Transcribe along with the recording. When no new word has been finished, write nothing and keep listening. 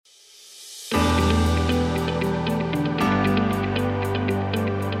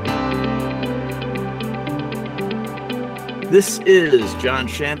This is John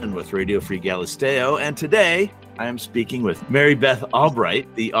Shannon with Radio Free Galisteo, and today I am speaking with Mary Beth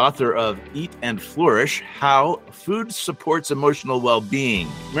Albright, the author of Eat and Flourish, How Food Supports Emotional Well-Being.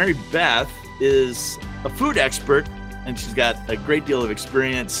 Mary Beth is a food expert, and she's got a great deal of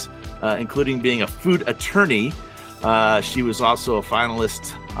experience, including being a food attorney. She was also a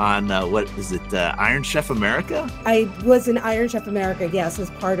finalist on, Iron Chef America? I was in Iron Chef America, yes, as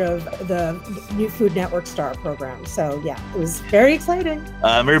part of the new Food Network Star program. So, yeah, it was very exciting.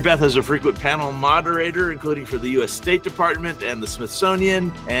 Mary Beth is a frequent panel moderator, including for the U.S. State Department and the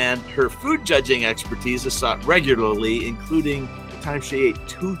Smithsonian, and her food judging expertise is sought regularly, including the time she ate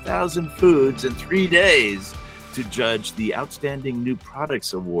 2,000 foods in 3 days to judge the Outstanding New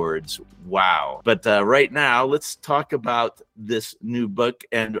Products Awards. Wow. But right now, let's talk about this new book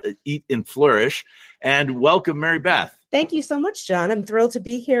and Eat and Flourish. And welcome, Mary Beth. Thank you so much, John. I'm thrilled to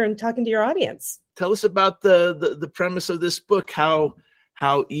be here and talking to your audience. Tell us about the premise of this book, how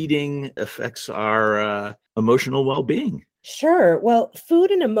eating affects our emotional well-being. Sure. Well, food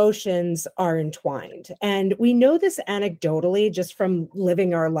and emotions are entwined. And we know this anecdotally just from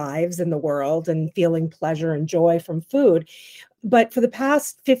living our lives in the world and feeling pleasure and joy from food. But for the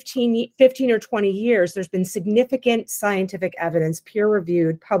past 15 or 20 years, there's been significant scientific evidence,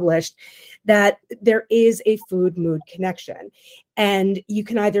 peer-reviewed, published, that there is a food-mood connection. And you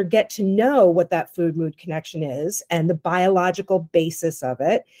can either get to know what that food-mood connection is and the biological basis of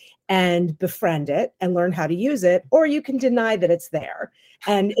it, and befriend it and learn how to use it, or you can deny that it's there.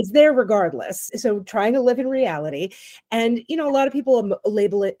 And it's there regardless. So trying to live in reality. And, a lot of people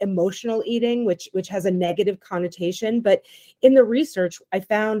label it emotional eating, which has a negative connotation. But in the research, I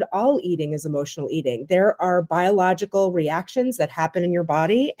found all eating is emotional eating. There are biological reactions that happen in your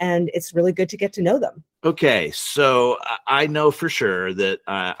body, and it's really good to get to know them. Okay, so I know for sure that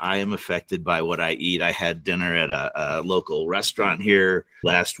I am affected by what I eat. I had dinner at a local restaurant here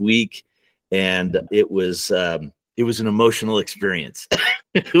last week, and it was an emotional experience.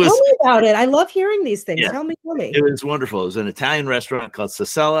 Tell me about it. I love hearing these things. Yeah, Tell me. It was wonderful. It was an Italian restaurant called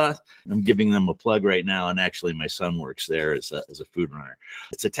Sasella. I'm giving them a plug right now, and actually my son works there as a food runner.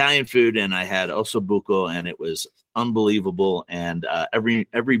 It's Italian food, and I had ossobuco, and it was unbelievable. And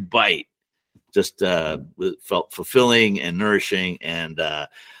every bite just felt fulfilling and nourishing, and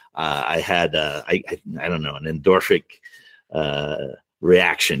I had I don't know, an endorphic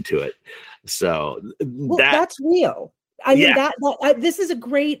reaction to it. So that's real. I mean, this is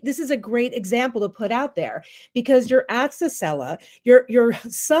a great example to put out there, because you're at Sasella, your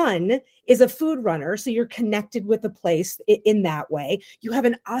son is a food runner, so you're connected with the place in that way. You have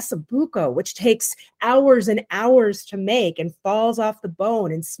an ossobuco, which takes hours and hours to make and falls off the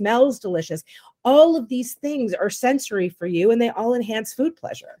bone and smells delicious. All of these things are sensory for you, and they all enhance food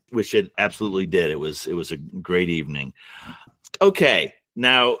pleasure. Which it absolutely did. It was a great evening. Okay,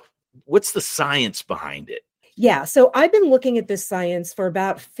 now what's the science behind it? Yeah, so I've been looking at this science for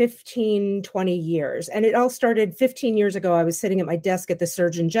about 15, 20 years. And it all started 15 years ago. I was sitting at my desk at the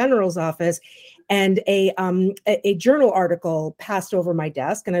Surgeon General's office, and a journal article passed over my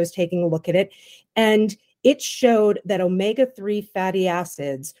desk, and I was taking a look at it. And it showed that omega-3 fatty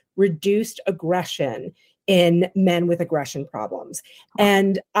acids reduced aggression in men with aggression problems.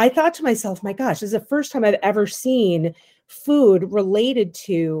 And I thought to myself, my gosh, this is the first time I've ever seen food related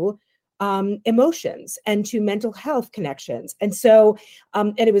to emotions and to mental health connections. And so,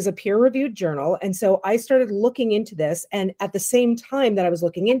 and it was a peer-reviewed journal. And so I started looking into this. And at the same time that I was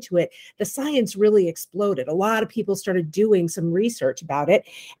looking into it, the science really exploded. A lot of people started doing some research about it.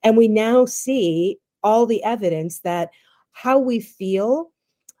 And we now see all the evidence that how we feel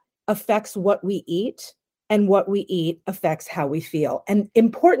affects what we eat, and what we eat affects how we feel. And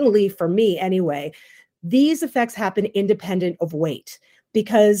importantly for me anyway, these effects happen independent of weight.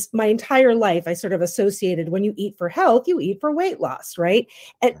 Because my entire life, I sort of associated when you eat for health, you eat for weight loss, right?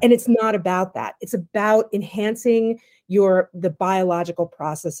 And it's not about that. It's about enhancing the biological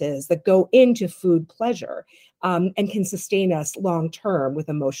processes that go into food pleasure and can sustain us long-term with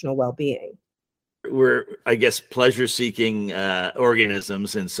emotional well-being. We're, I guess, pleasure-seeking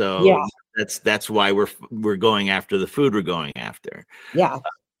organisms, and so that's why we're going after the food we're going after. Yeah.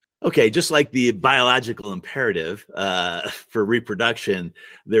 Okay, just like the biological imperative for reproduction,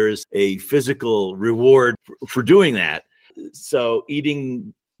 there's a physical reward for doing that. So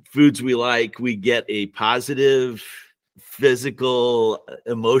eating foods we like, we get a positive physical,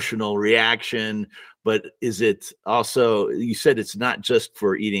 emotional reaction. But is it also, you said it's not just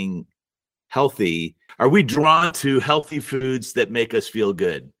for eating healthy. Are we drawn to healthy foods that make us feel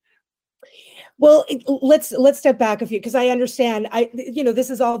good? Well, let's step back a few, because I understand,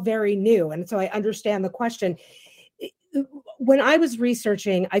 this is all very new. And so I understand the question. when I was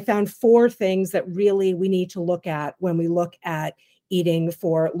researching, I found 4 things that really we need to look at when we look at eating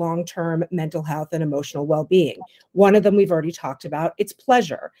for long-term mental health and emotional well-being. One of them we've already talked about, it's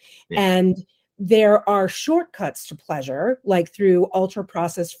pleasure. Yeah. And there are shortcuts to pleasure, like through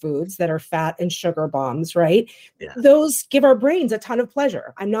ultra-processed foods that are fat and sugar bombs, right? Yeah. Those give our brains a ton of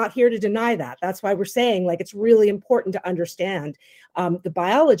pleasure. I'm not here to deny that. That's why we're saying, like, it's really important to understand the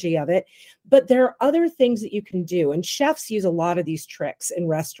biology of it. But there are other things that you can do. And chefs use a lot of these tricks in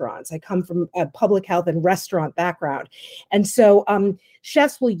restaurants. I come from a public health and restaurant background. And so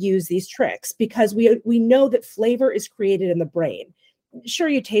chefs will use these tricks because we know that flavor is created in the brain. Sure,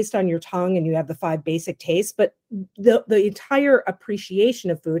 you taste on your tongue and you have the 5 basic tastes, but the entire appreciation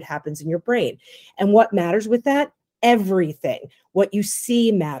of food happens in your brain. And what matters with that? Everything. What you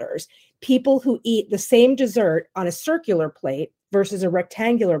see matters. People who eat the same dessert on a circular plate versus a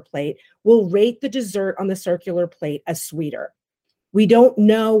rectangular plate will rate the dessert on the circular plate as sweeter. We don't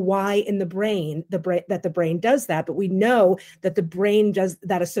know why in the brain that the brain does that, but we know that the brain does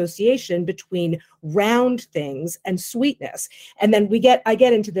that association between round things and sweetness. And then I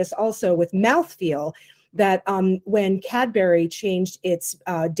get into this also with mouthfeel, that when Cadbury changed its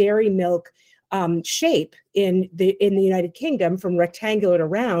dairy milk shape in the United Kingdom from rectangular to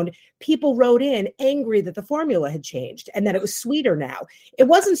round, people wrote in angry that the formula had changed and that it was sweeter now. It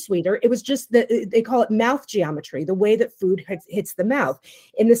wasn't sweeter. It was just that they call it mouth geometry, the way that food hits the mouth,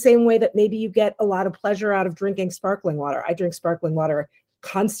 in the same way that maybe you get a lot of pleasure out of drinking sparkling water. I drink sparkling water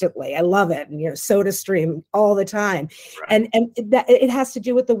constantly. I love it. And, Soda Stream all the time. Right. And that it has to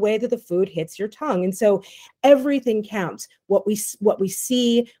do with the way that the food hits your tongue. And so everything counts. What we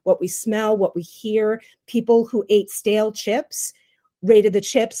see, what we smell, what we hear. People who ate stale chips rated the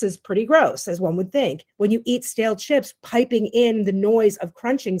chips as pretty gross, as one would think. When you eat stale chips, piping in the noise of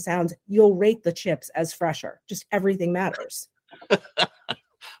crunching sounds, you'll rate the chips as fresher. Just everything matters.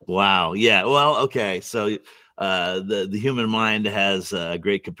 Wow. Yeah. Well, okay. So the human mind has a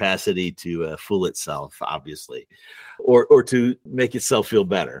great capacity to fool itself, obviously, or to make itself feel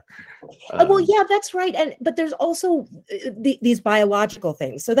better. Well, yeah, that's right. But there's also these biological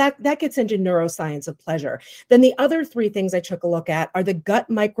things. So that gets into neuroscience of pleasure. Then the other 3 things I took a look at are the gut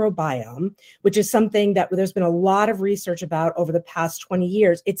microbiome, which is something that there's been a lot of research about over the past 20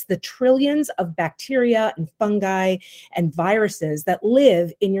 years. It's the trillions of bacteria and fungi and viruses that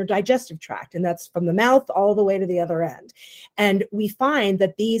live in your digestive tract. And that's from the mouth all the way to the other end. And we find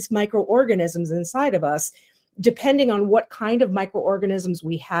that these microorganisms inside of us, depending on what kind of microorganisms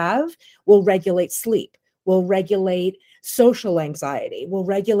we have, will regulate sleep, will regulate social anxiety, will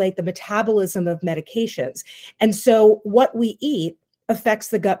regulate the metabolism of medications. And so what we eat affects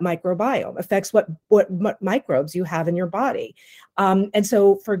the gut microbiome, affects what microbes you have in your body. And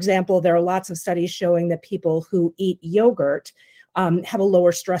so, for example, there are lots of studies showing that people who eat yogurt have a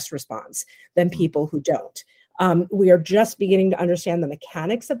lower stress response than people who don't. We are just beginning to understand the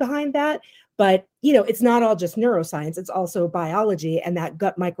mechanics behind that. But, it's not all just neuroscience, it's also biology, and that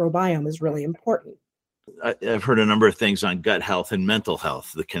gut microbiome is really important. I've heard a number of things on gut health and mental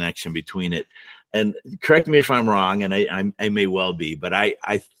health, the connection between it. And correct me if I'm wrong, and I may well be, but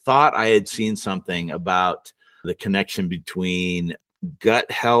I thought I had seen something about the connection between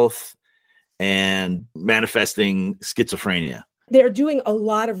gut health and manifesting schizophrenia. They're doing a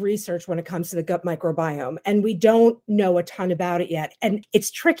lot of research when it comes to the gut microbiome, and we don't know a ton about it yet. And it's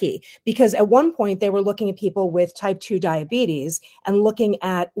tricky because at one point they were looking at people with type 2 diabetes and looking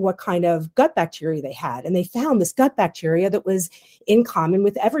at what kind of gut bacteria they had. And they found this gut bacteria that was in common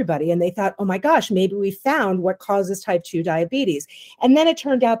with everybody. And they thought, oh my gosh, maybe we found what causes type 2 diabetes. And then it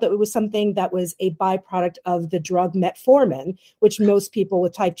turned out that it was something that was a byproduct of the drug metformin, which most people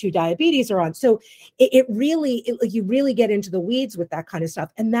with type 2 diabetes are on. So you really get into the weeds with that kind of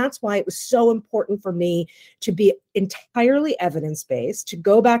stuff. And that's why it was so important for me to be entirely evidence-based, to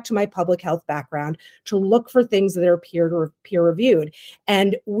go back to my public health background, to look for things that are peer reviewed.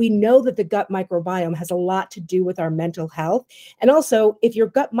 And we know that the gut microbiome has a lot to do with our mental health. And also, if your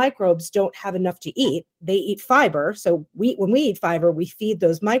gut microbes don't have enough to eat, they eat fiber. So when we eat fiber, we feed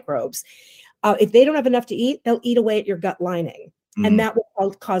those microbes. If they don't have enough to eat, they'll eat away at your gut lining. And that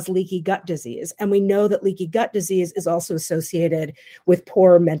will cause leaky gut disease. And we know that leaky gut disease is also associated with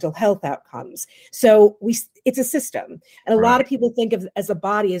poor mental health outcomes. So it's a system. And a lot of people think of as a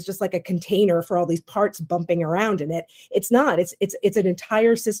body as just like a container for all these parts bumping around in it. It's not. It's an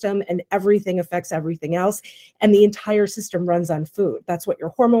entire system, and everything affects everything else. And the entire system runs on food. That's what your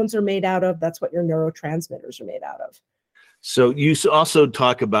hormones are made out of. That's what your neurotransmitters are made out of. So you also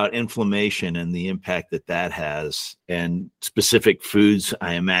talk about inflammation and the impact that has, and specific foods,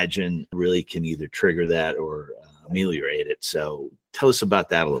 I imagine, really can either trigger that or ameliorate it. So tell us about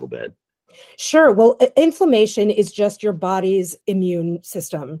that a little bit. Sure. Well, inflammation is just your body's immune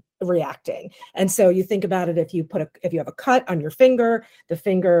system reacting. And so you think about it, if you have a cut on your finger, the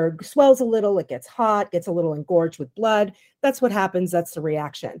finger swells a little, it gets hot, gets a little engorged with blood. That's what happens. That's the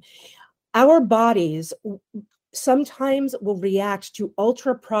reaction. Our bodies sometimes will react to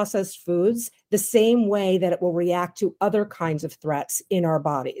ultra processed foods the same way that it will react to other kinds of threats in our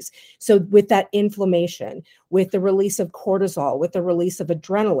bodies. So with that inflammation, with the release of cortisol, with the release of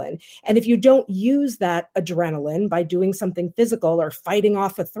adrenaline, and if you don't use that adrenaline by doing something physical or fighting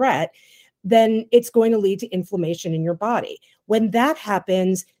off a threat, then it's going to lead to inflammation in your body. When that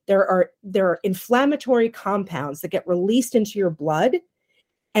happens, there are inflammatory compounds that get released into your blood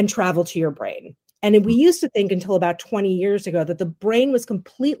and travel to your brain. And we used to think until about 20 years ago that the brain was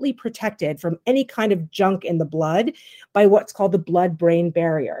completely protected from any kind of junk in the blood by what's called the blood-brain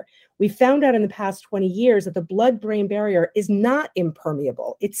barrier. We found out in the past 20 years that the blood-brain barrier is not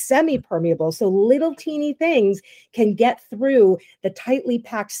impermeable. It's semi-permeable. So little teeny things can get through the tightly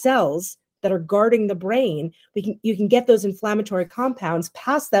packed cells that are guarding the brain. You can get those inflammatory compounds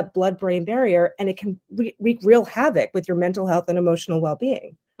past that blood-brain barrier, and it can wreak real havoc with your mental health and emotional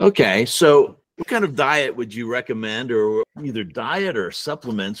well-being. Okay, so what kind of diet would you recommend, or either diet or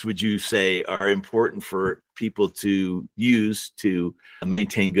supplements would you say are important for people to use to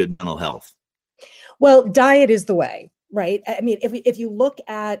maintain good mental health? Well, diet is the way, right? I mean, if you look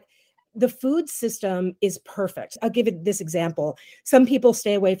at the food system is perfect. I'll give it this example. Some people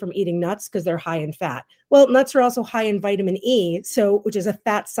stay away from eating nuts because they're high in fat. Well, nuts are also high in vitamin E, which is a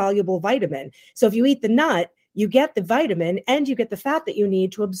fat-soluble vitamin. So if you eat the nut, you get the vitamin and you get the fat that you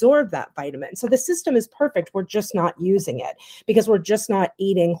need to absorb that vitamin. So the system is perfect. We're just not using it because we're just not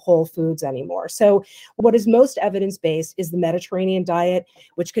eating whole foods anymore. So what is most evidence-based is the Mediterranean diet,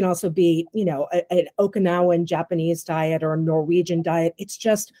 which can also be, an Okinawan Japanese diet or a Norwegian diet. It's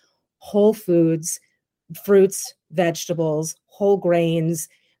just whole foods, fruits, vegetables, whole grains,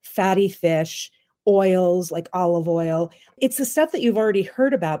 fatty fish, oils like olive oil. It's the stuff that you've already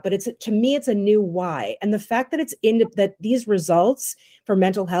heard about, but to me, it's a new why. And the fact that that these results for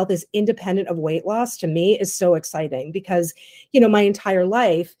mental health is independent of weight loss, to me, is so exciting because, my entire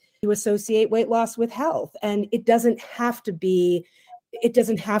life, you associate weight loss with health, and it doesn't have to be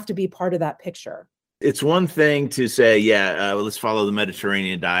part of that picture. It's one thing to say, let's follow the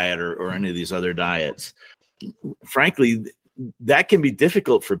Mediterranean diet or any of these other diets. Frankly, that can be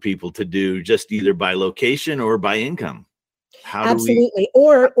difficult for people to do just either by location or by income. Absolutely.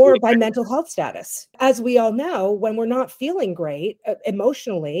 Or by mental health status. As we all know, when we're not feeling great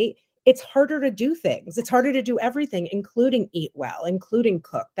emotionally, it's harder to do things. It's harder to do everything, including eat well, including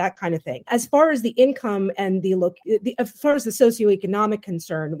cook, that kind of thing. As far as the income and as far as the socioeconomic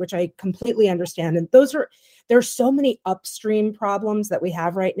concern, which I completely understand, and there are so many upstream problems that we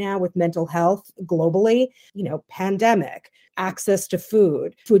have right now with mental health globally, pandemic, access to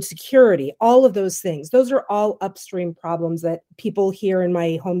food security, all of those things. Those are all upstream problems that people here in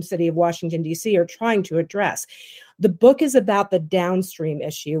my home city of Washington, D.C. are trying to address. The book is about the downstream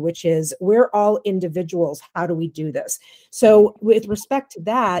issue, which is we're all individuals. How do we do this? So with respect to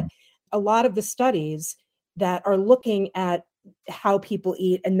that, a lot of the studies that are looking at how people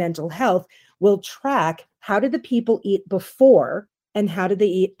eat and mental health will track how did the people eat before and how did they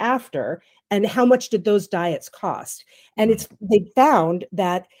eat after, and how much did those diets cost? And they found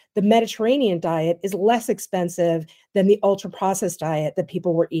that the Mediterranean diet is less expensive than the ultra-processed diet that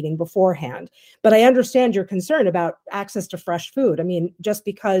people were eating beforehand. But I understand your concern about access to fresh food. I mean, just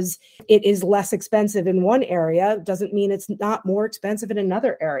because it is less expensive in one area doesn't mean it's not more expensive in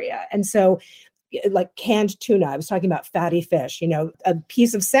another area. And so like canned tuna, I was talking about fatty fish, a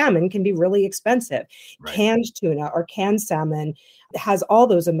piece of salmon can be really expensive. Right. Canned tuna or canned salmon has all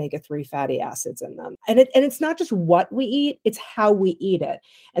those omega-3 fatty acids in them. And it's not just what we eat, it's how we eat it.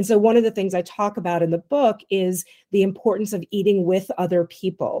 And so one of the things I talk about in the book is the importance of eating with other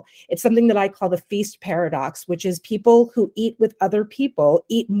people. It's something that I call the feast paradox, which is people who eat with other people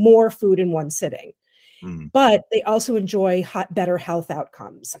eat more food in one sitting. But they also enjoy better health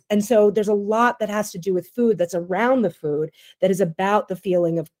outcomes. And so there's a lot that has to do with food that's around the food that is about the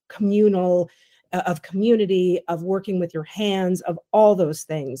feeling of of community, of working with your hands, of all those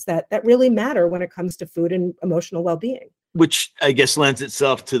things that really matter when it comes to food and emotional well-being. Which I guess lends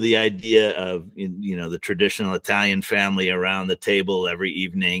itself to the idea of, the traditional Italian family around the table every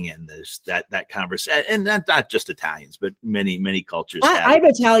evening, and there's that conversation, and not just Italians, but many cultures. I'm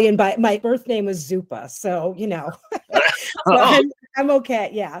Italian, but my birth name was Zuppa, so so I'm okay.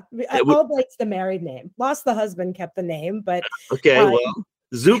 Yeah, Albright's the married name. Lost the husband, kept the name, but okay. Well,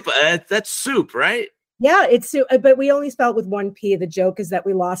 Zuppa, that's soup, right? Yeah, but we only spell it with one P. The joke is that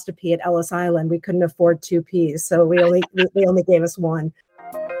we lost a P at Ellis Island. We couldn't afford two Ps, so they only gave us one.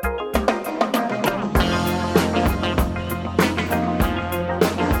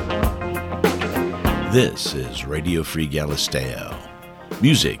 This is Radio Free Galisteo.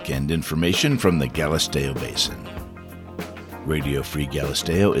 Music and information from the Galisteo Basin. Radio Free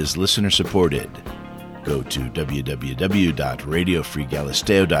Galisteo is listener supported. Go to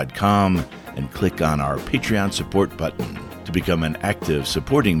www.radiofreegalisteo.com and click on our Patreon support button to become an active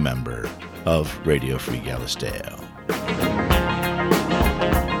supporting member of Radio Free Galisteo.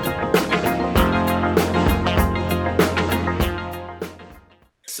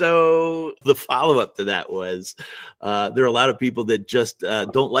 So the follow-up to that was there are a lot of people that just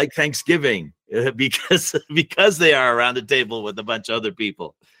don't like Thanksgiving because they are around the table with a bunch of other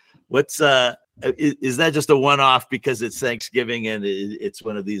people. What's is that just a one-off because it's Thanksgiving and it's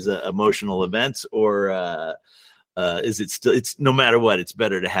one of these emotional events, or is it still? It's no matter what, it's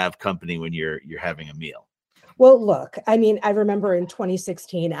better to have company when you're having a meal. Well, look, I mean, I remember in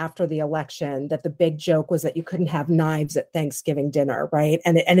 2016 after the election that the big joke was that you couldn't have knives at Thanksgiving dinner, right?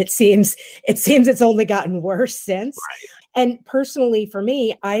 And it seems it's only gotten worse since. Right. And personally, for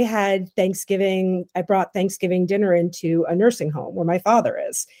me, I brought Thanksgiving dinner into a nursing home where my father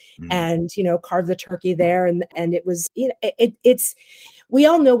is, and carved the turkey there, and it was it's we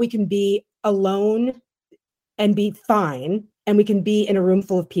all know we can be alone and be fine. And we can be in a room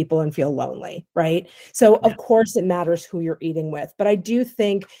full of people and feel lonely, right? So of course it matters who you're eating with. But I do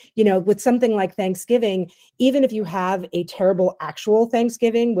think, with something like Thanksgiving, even if you have a terrible actual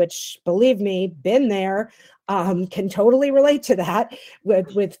Thanksgiving, which believe me, been there, can totally relate to that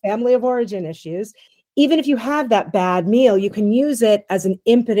with family of origin issues. Even if you have that bad meal, you can use it as an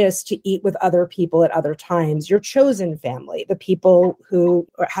impetus to eat with other people at other times, your chosen family, the people who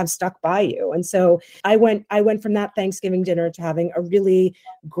have stuck by you. And so I went from that Thanksgiving dinner to having a really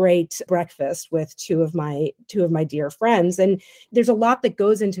great breakfast with two of my dear friends. And there's a lot that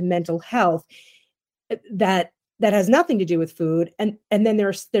goes into mental health that has nothing to do with food. And then there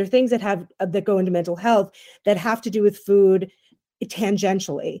are things that go into mental health that have to do with food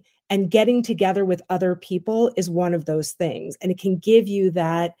tangentially. And getting together with other people is one of those things. And it can give you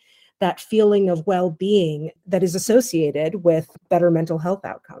that feeling of well-being that is associated with better mental health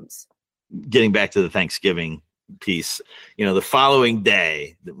outcomes. Getting back to the Thanksgiving piece, the following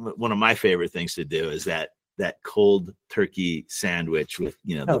day, one of my favorite things to do is that cold turkey sandwich with,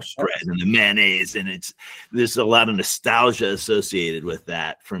 the bread and the mayonnaise. And there's a lot of nostalgia associated with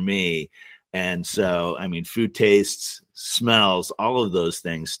that for me. And so, I mean, food tastes, smells, all of those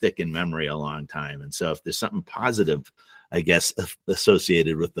things stick in memory a long time. And so if there's something positive, I guess,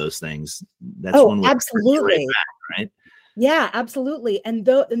 associated with those things, that's one way absolutely. Right back, right? Yeah, absolutely. And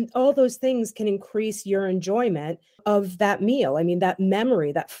all those things can increase your enjoyment of that meal. I mean, that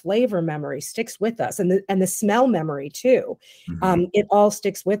memory, that flavor memory sticks with us, and the smell memory too. Mm-hmm. It all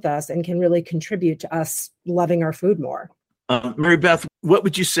sticks with us and can really contribute to us loving our food more. Mary Beth, what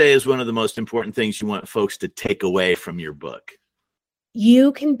would you say is one of the most important things you want folks to take away from your book?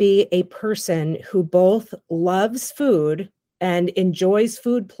 You can be a person who both loves food and enjoys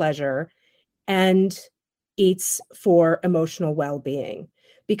food pleasure and eats for emotional well-being,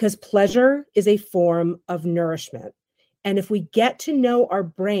 because pleasure is a form of nourishment. And if we get to know our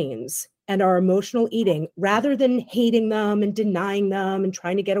brains and our emotional eating, rather than hating them and denying them and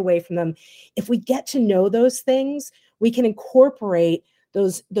trying to get away from them, if we get to know those things, we can incorporate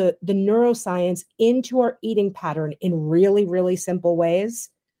the neuroscience into our eating pattern in really, really simple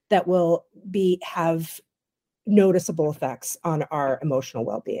ways that will have noticeable effects on our emotional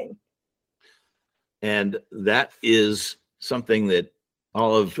well-being. And that is something that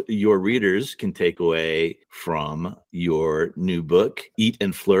all of your readers can take away from your new book, Eat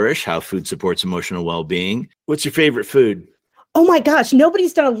and Flourish: How Food Supports Emotional Well-Being. What's your favorite food? Oh my gosh,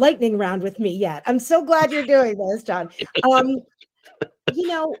 nobody's done a lightning round with me yet. I'm so glad you're doing this, John. God,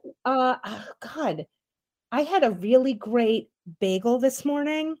 I had a really great bagel this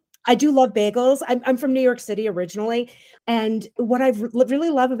morning. I do love bagels. I'm from New York City originally. And what I really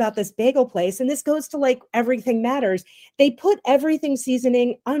love about this bagel place, and this goes to like Everything Matters, they put everything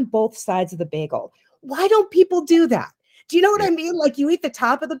seasoning on both sides of the bagel. Why don't people do that? Do you know what I mean? Like, you eat the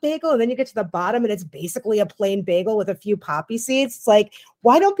top of the bagel and then you get to the bottom and it's basically a plain bagel with a few poppy seeds. It's like,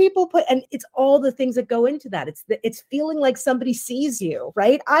 why don't people and it's all the things that go into that. It's feeling like somebody sees you,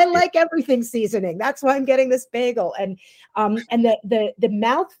 right? I like everything seasoning. That's why I'm getting this bagel. And the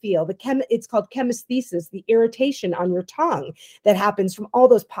mouthfeel, it's called chemothesis, the irritation on your tongue that happens from all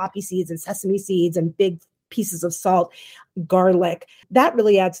those poppy seeds and sesame seeds and big pieces of salt, garlic. That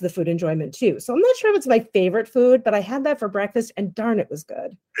really adds to the food enjoyment too. So I'm not sure if it's my favorite food, but I had that for breakfast and darn, it was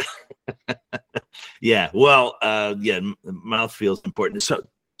good. Yeah. Well, mouth feels important. So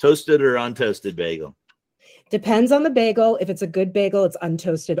toasted or untoasted bagel? Depends on the bagel. If it's a good bagel, it's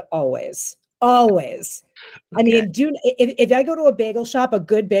untoasted always. Always. I mean, if I go to a bagel shop, a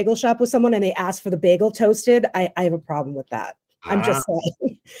good bagel shop with someone and they ask for the bagel toasted, I have a problem with that. I'm just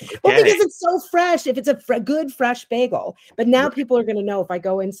saying. Well, because it's so fresh, if it's a good fresh bagel. But now people are going to know if I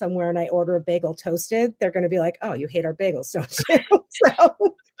go in somewhere and I order a bagel toasted, they're going to be like, oh, you hate our bagels, don't you?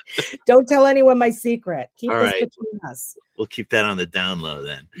 So don't tell anyone my secret. Keep this between us. We'll keep that on the down low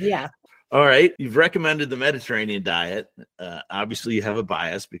then. Yeah. All right. You've recommended the Mediterranean diet. Obviously, you have a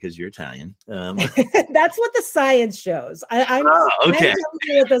bias because you're Italian. That's what the science shows. I'm telling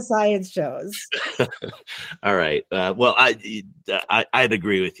you what the science shows. All right. Well, I'd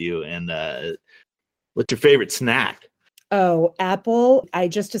agree with you. And what's your favorite snack? Oh, apple. I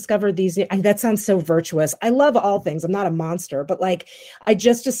just discovered these. That sounds so virtuous. I love all things. I'm not a monster, but like I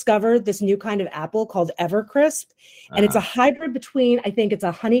just discovered this new kind of apple called Evercrisp. And it's a hybrid between, I think it's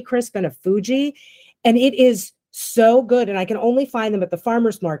a Honeycrisp and a Fuji. And it is so good. And I can only find them at the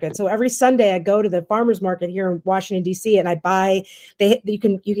farmer's market. So every Sunday I go to the farmer's market here in Washington, D.C. and I buy, you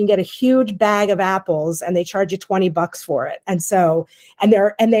can get a huge bag of apples and they charge you $20 for it.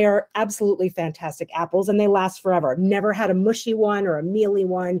 And they are absolutely fantastic apples and they last forever. I've never had a mushy one or a mealy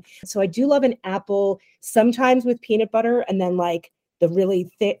one. So I do love an apple, sometimes with peanut butter and then like the really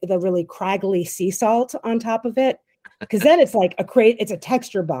thick, the really craggly sea salt on top of it. Because then it's like it's a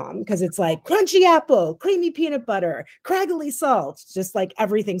texture bomb because it's like crunchy apple, creamy peanut butter, craggly salt, just like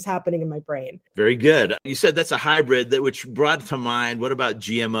everything's happening in my brain. Very good. You said that's a hybrid, which brought to mind, what about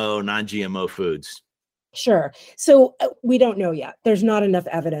GMO, non-GMO foods? Sure. So we don't know yet. There's not enough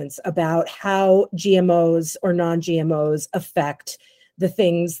evidence about how GMOs or non-GMOs affect the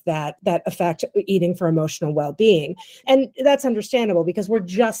things that affect eating for emotional well-being. And that's understandable because we're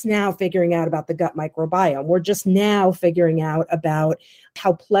just now figuring out about the gut microbiome. We're just now figuring out about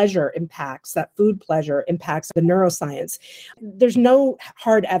how pleasure impacts, that food pleasure impacts the neuroscience. There's no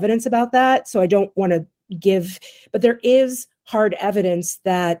hard evidence about that. So I don't want to but there is hard evidence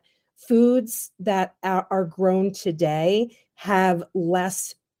that foods that are grown today have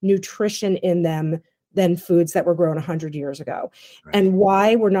less nutrition in them than foods that were grown 100 years ago. Right. And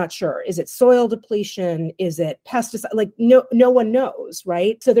why, we're not sure. Is it soil depletion? Is it pesticide? Like no one knows,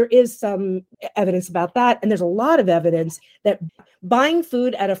 right? So there is some evidence about that. And there's a lot of evidence that buying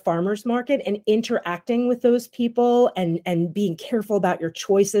food at a farmer's market and interacting with those people and being careful about your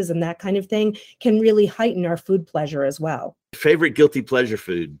choices and that kind of thing can really heighten our food pleasure as well. Favorite guilty pleasure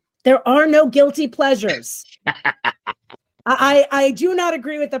food? There are no guilty pleasures. I do not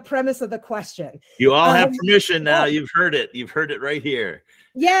agree with the premise of the question. You all have permission now. You've heard it. You've heard it right here.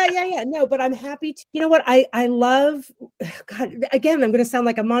 Yeah. No, but I'm happy to, you know what? I love, God, again, I'm going to sound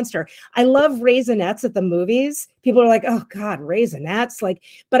like a monster. I love Raisinets at the movies. People are like, oh God, Raisinets. Like,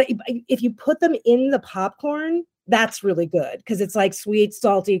 but if you put them in the popcorn, that's really good because it's like sweet,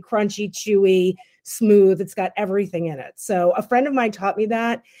 salty, crunchy, chewy, smooth. It's got everything in it. So a friend of mine taught me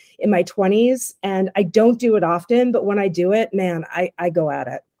that in my 20s and I don't do it often, but when I do it, man, I go at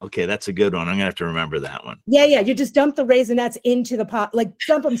it. Okay. That's a good one. I'm gonna have to remember that one. Yeah. You just dump the Raisinets into the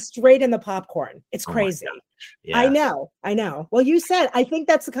dump them straight in the popcorn. It's crazy. Yeah. I know. Well, you said, I think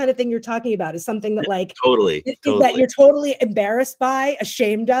that's the kind of thing you're talking about is something that like totally that you're totally embarrassed by,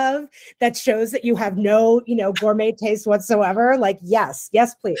 ashamed of, that shows that you have no, gourmet taste whatsoever. Like, yes,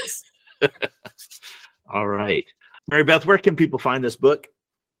 please. All right. Mary Beth, where can people find this book?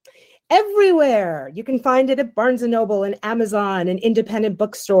 Everywhere. You can find it at Barnes & Noble and Amazon and independent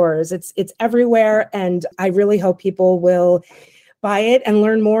bookstores. It's everywhere. And I really hope people will buy it and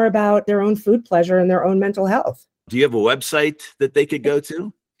learn more about their own food pleasure and their own mental health. Do you have a website that they could go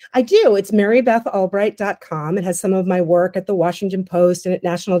to? I do. It's marybethalbright.com. It has some of my work at the Washington Post and at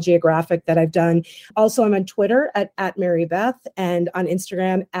National Geographic that I've done. Also, I'm on Twitter at marybeth and on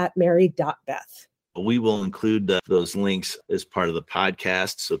Instagram at mary.beth. We will include those links as part of the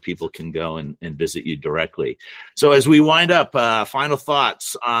podcast so people can go and visit you directly. So as we wind up, final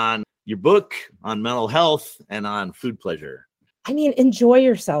thoughts on your book, on mental health, and on food pleasure. I mean, enjoy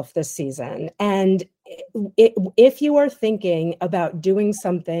yourself this season. And if you are thinking about doing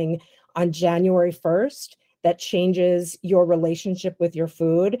something on January 1st that changes your relationship with your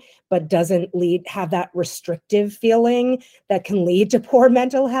food, but doesn't have that restrictive feeling that can lead to poor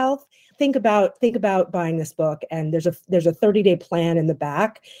mental health, think about buying this book. And there's a 30-day plan in the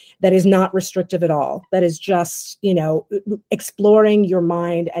back that is not restrictive at all. That is just, exploring your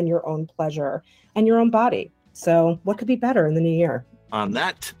mind and your own pleasure and your own body. So what could be better in the new year? On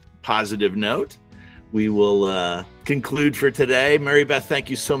that positive note, we will conclude for today. Mary Beth, thank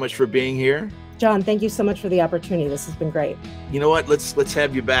you so much for being here. John, thank you so much for the opportunity. This has been great. You know what? Let's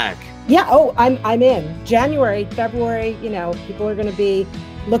have you back. Yeah. Oh, I'm in. January, February, people are going to be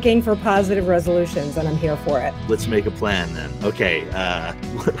looking for positive resolutions, and I'm here for it. Let's make a plan then. Okay.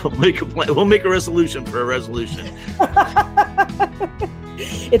 We'll make a plan. We'll make a resolution for a resolution.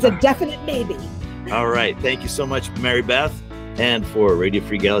 It's a definite maybe. All right. Thank you so much, Mary Beth. And for Radio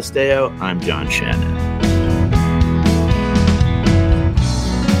Free Galisteo, I'm John Shannon.